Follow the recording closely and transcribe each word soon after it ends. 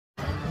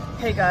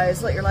Hey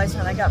guys,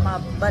 LetYrLiteShine. I got my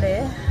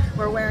buddy.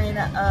 We're wearing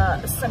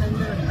a Sun and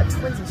Moon, a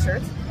twinsy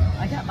shirt.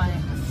 I got my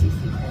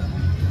CC hat.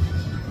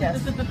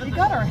 Yes, we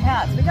got our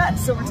hats. We got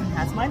Silverton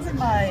hats. Mine's in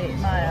my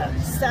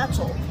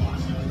satchel.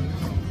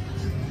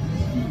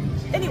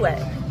 Anyway,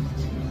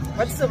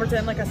 we're at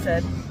Silverton, like I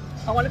said.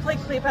 I want to play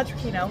Cleopatra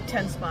Keno,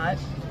 10 spot.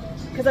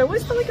 Because I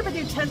always feel like if I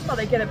do 10 spot,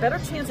 I get a better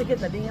chance of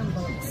getting the damn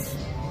bonus.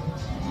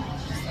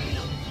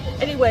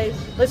 Anyway,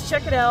 let's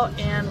check it out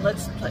and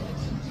let's play.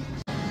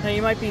 Now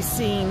you might be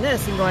seeing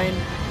this and going,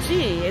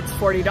 gee, it's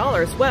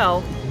 $40.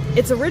 Well,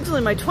 it's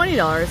originally my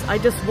 $20. I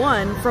just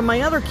won from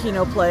my other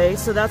Keno play,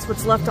 so that's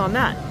what's left on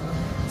that.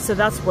 So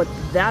that's what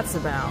that's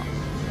about.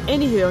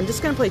 Anywho, I'm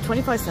just going to play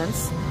 25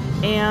 cents.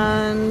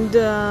 And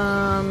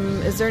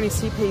is there any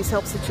C-Pace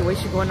help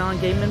situation going on?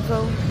 Game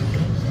info?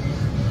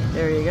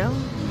 There you go.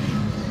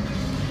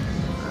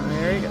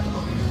 There you go.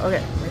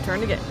 Okay, return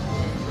to game.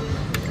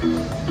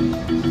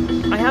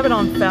 I have it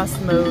on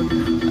fast mode.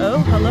 Oh,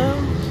 hello?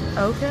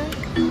 Okay.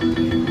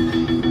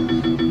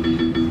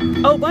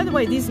 Oh, by the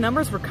way, these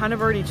numbers were kind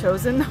of already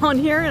chosen on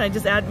here, and I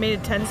just made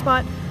a 10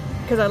 spot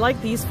because I like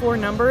these 4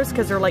 numbers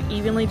because they're like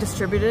evenly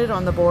distributed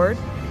on the board.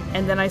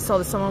 And then I saw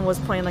that someone was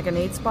playing like an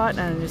 8 spot,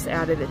 and I just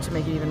added it to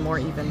make it even more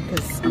even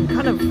because I'm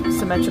kind of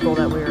symmetrical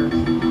that way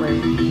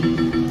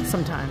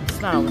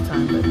sometimes, not all the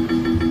time, but.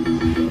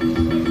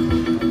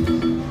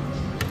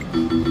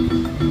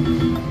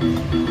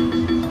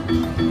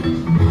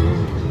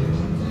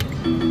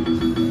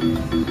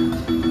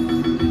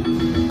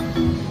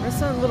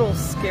 Little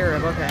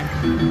scarab, okay.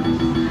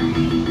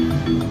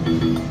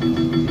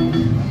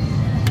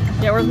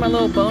 Yeah, where's my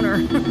little boner?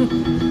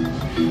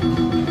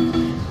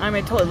 I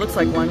mean, it totally looks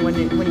like one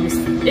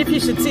if you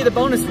should see the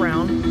bonus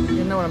round,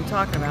 you know what I'm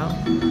talking about.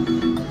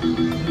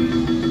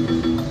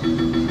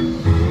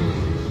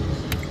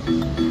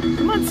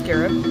 Come on,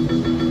 scarab.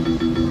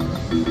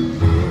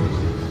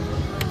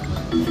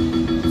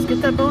 Let's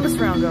get that bonus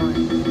round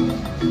going.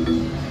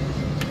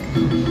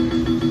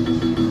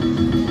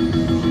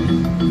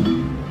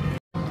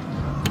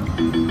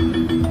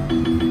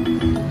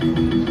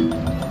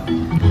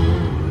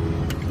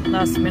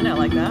 Last minute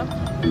like that.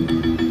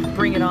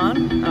 Bring it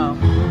on. Oh.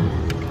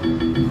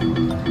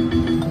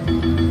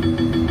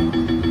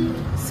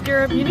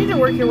 Scarab, you need to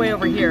work your way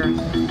over here.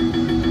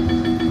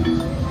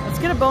 Let's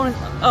get a bonus.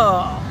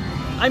 Oh.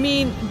 I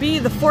mean, be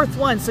the 4th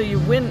one so you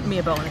win me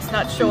a bonus,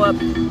 not show up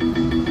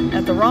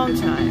at the wrong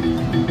time.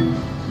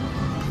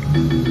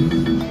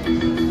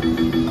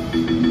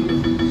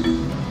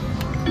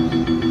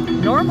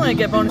 Normally I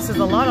get bonuses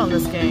a lot on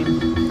this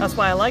game. That's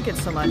why I like it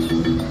so much.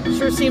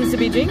 Sure seems to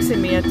be jinxing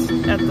me at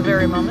the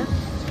very moment.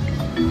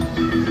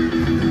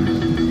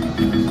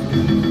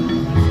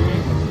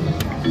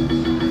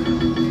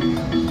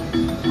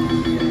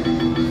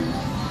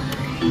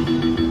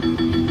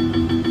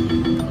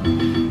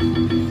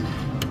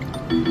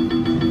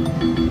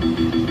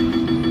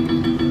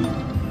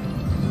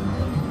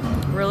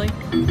 Really?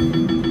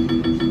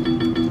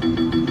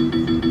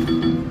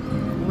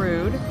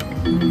 Rude.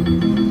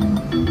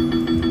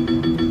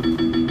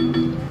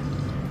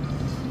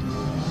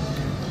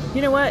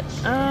 You know what?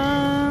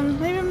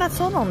 Maybe I'm not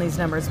sold on these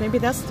numbers. Maybe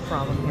that's the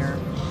problem here.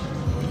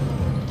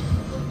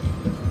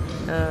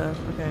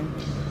 Okay.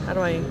 How do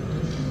I?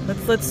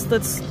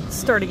 Let's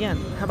start again.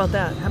 How about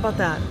that? How about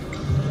that?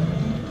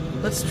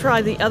 Let's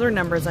try the other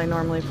numbers I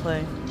normally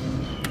play.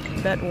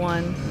 Bet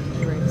 1,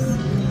 erase.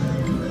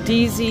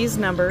 DZ's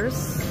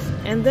numbers,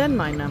 and then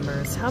my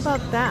numbers. How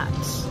about that?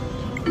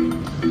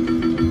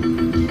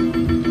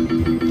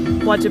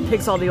 Watch, it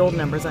picks all the old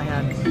numbers I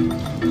had.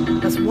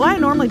 That's why I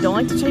normally don't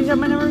like to change up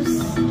my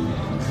numbers,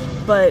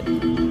 but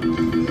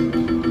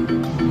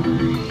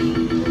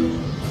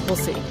we'll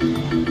see.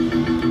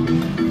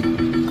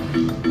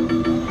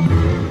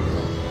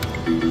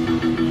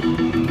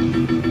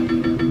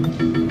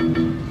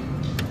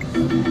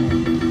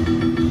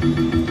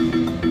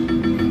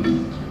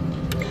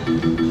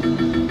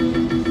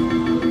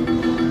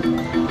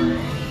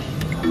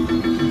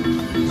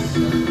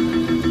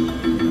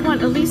 Come on,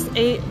 at least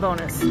 8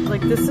 bonus.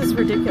 Like, this is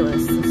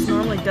ridiculous. This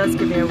normally does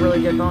give me a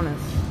really good bonus.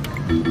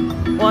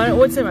 Well, I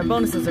would say my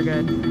bonuses are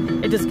good.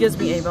 It just gives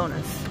me a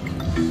bonus.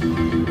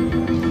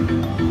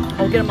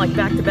 I'll get them like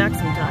back to back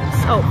sometimes.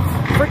 Oh,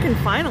 frickin'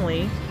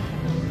 finally.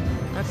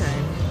 Okay.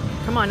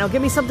 Come on, now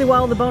give me something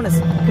while the bonus.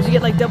 Because you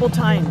get like double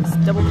times,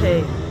 double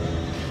pay.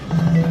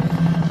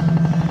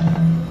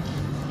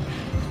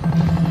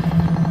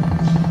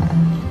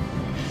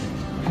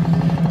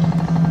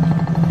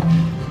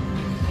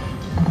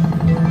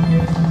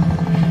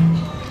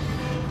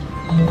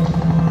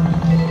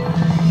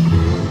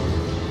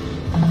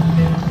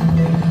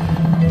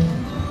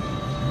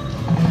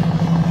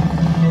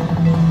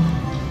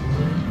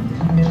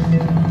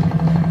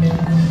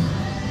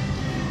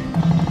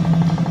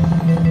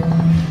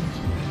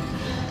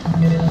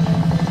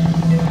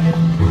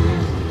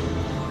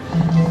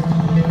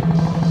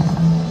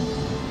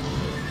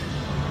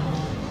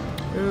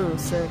 Ooh,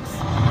 6.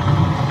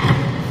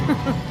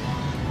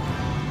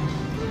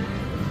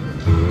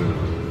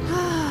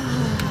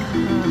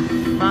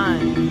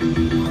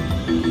 Fine.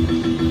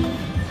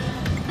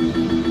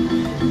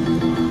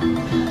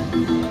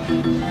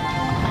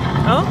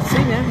 Oh,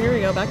 see now, here we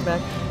go, back to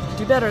back.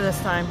 Do better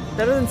this time.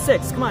 Better than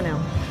 6. Come on now.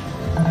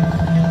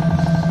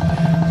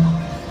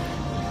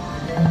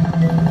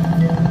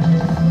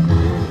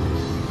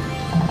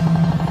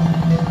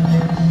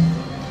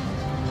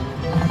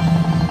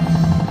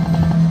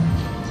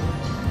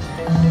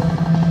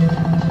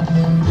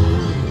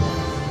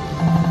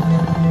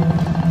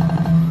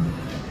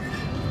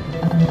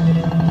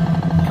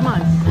 Come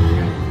on.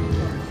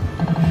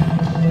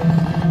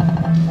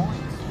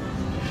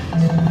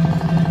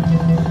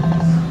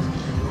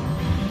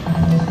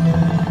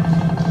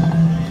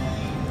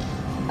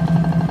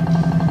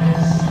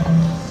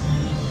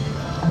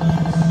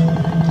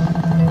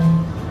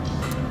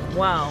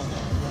 Wow,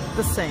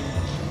 the same.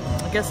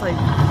 I guess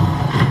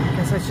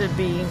I should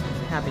be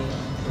happy.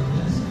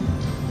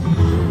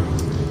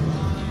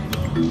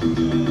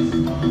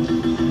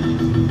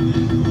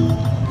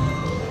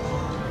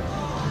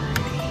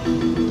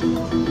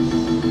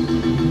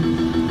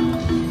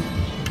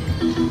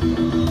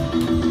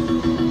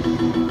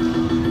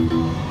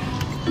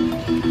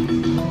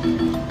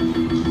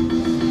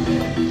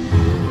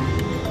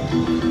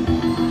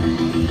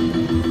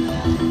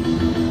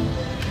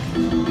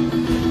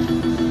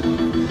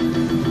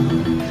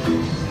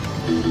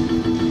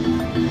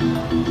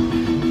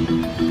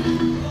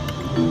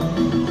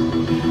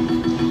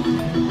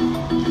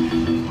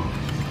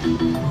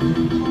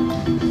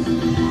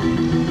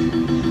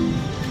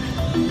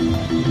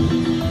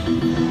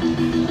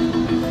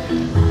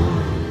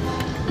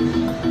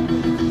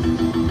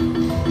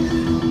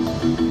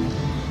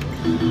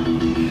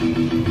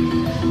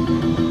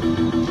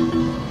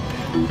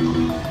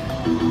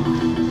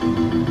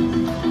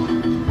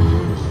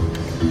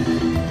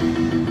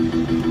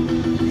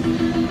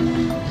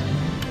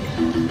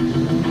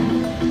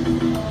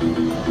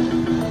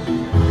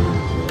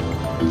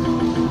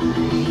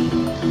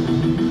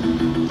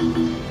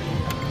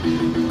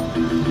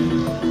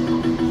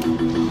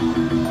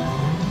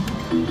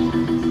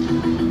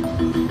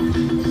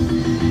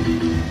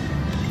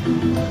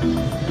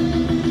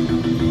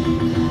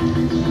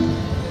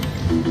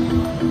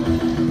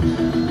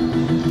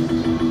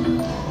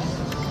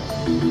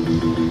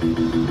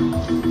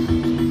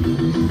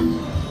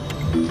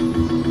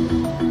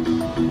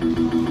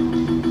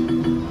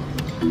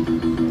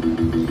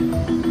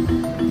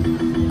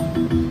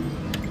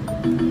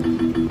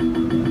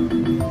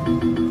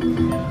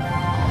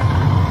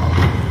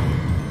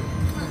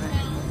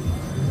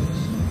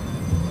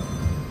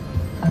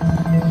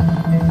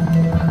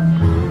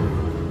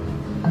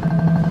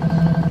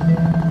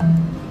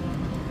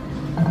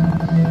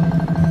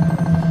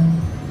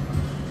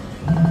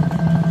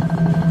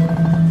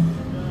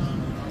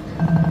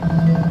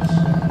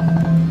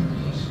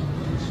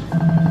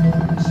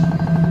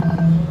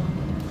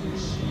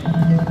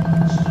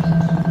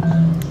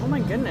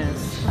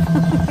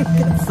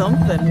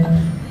 Something.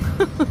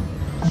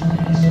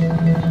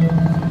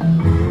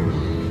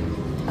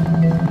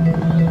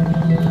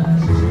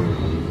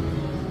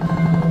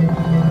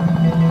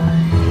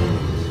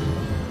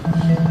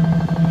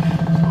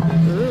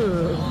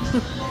 Ooh.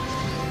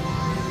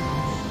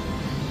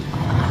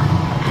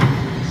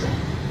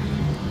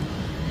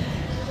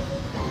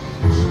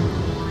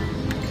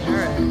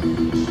 Alright.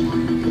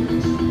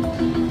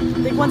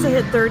 I think once I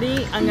hit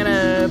 30, I'm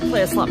gonna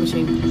play a slot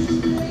machine.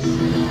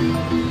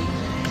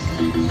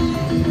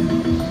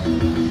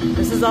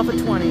 This is off at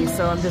 20,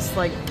 so I'm just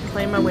like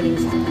playing my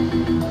winnings.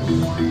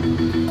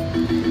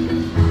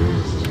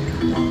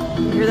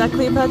 You hear that,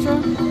 Cleopatra?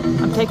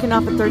 I'm taking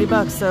off at 30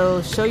 bucks,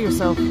 so show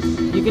yourself.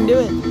 You can do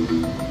it.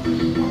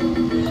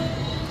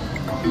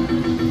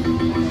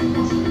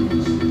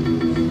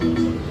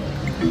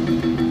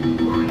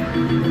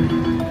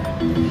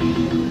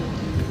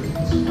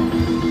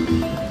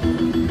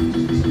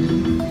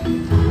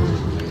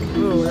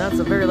 Ooh, that's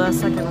the very last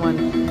second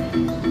one.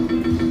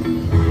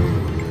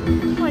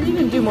 You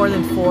can do more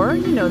than 4.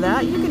 You know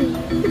that. You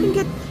can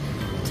get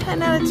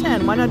 10 out of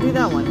 10. Why not do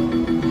that one?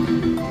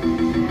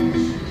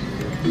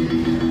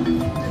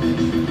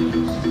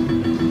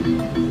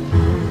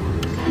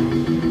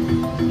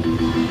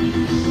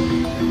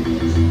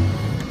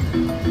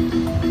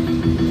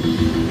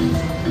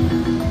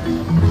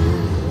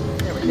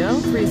 There we go.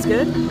 3's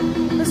good.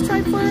 Let's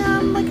try for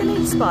like an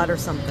 8 spot or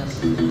something.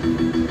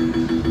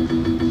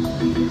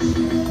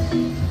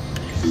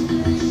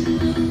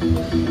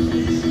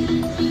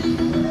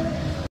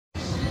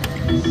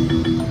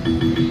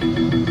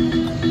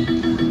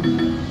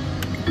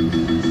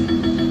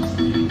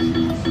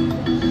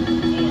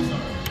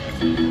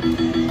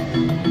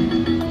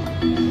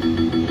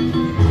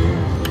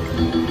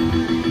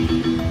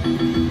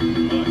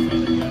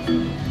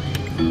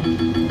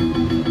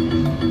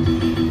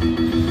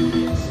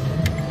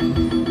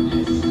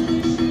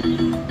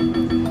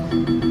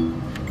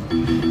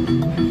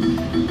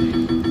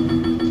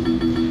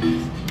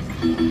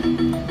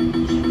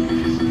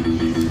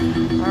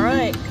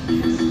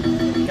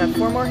 Got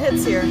 4 more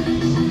hits here.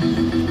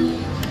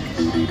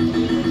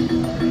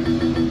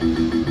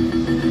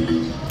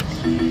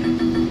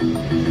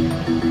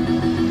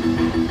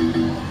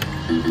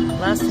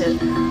 Last hit.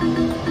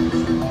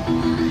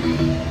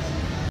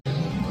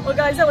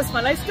 guys, that was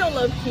fun. I still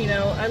love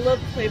Keno. I love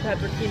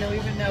Cleopatra Keno,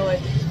 even though it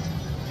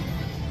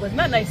was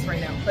not nice right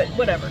now, but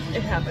whatever,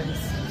 it happens.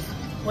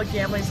 What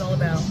gambling's all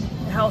about.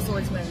 The house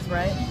always wins,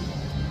 right?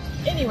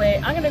 Anyway,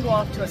 I'm gonna go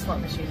off to a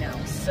slot machine now.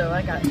 So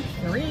I got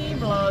 3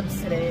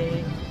 vlogs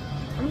today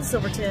from the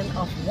Silverton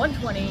off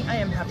 120. I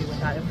am happy with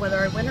that. And whether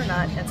I win or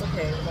not, that's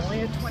okay. With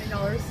only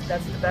 $20,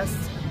 that's the best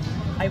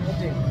I will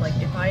do. Like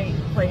if I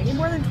play any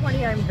more than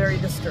 20, I'm very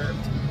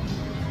disturbed.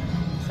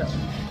 So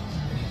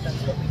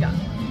that's what we got.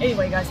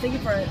 Anyway, guys, thank you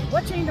for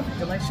watching. Don't forget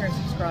to like, share, and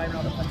subscribe, and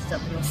all the fun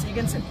stuff. And we'll see you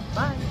again soon.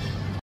 Bye.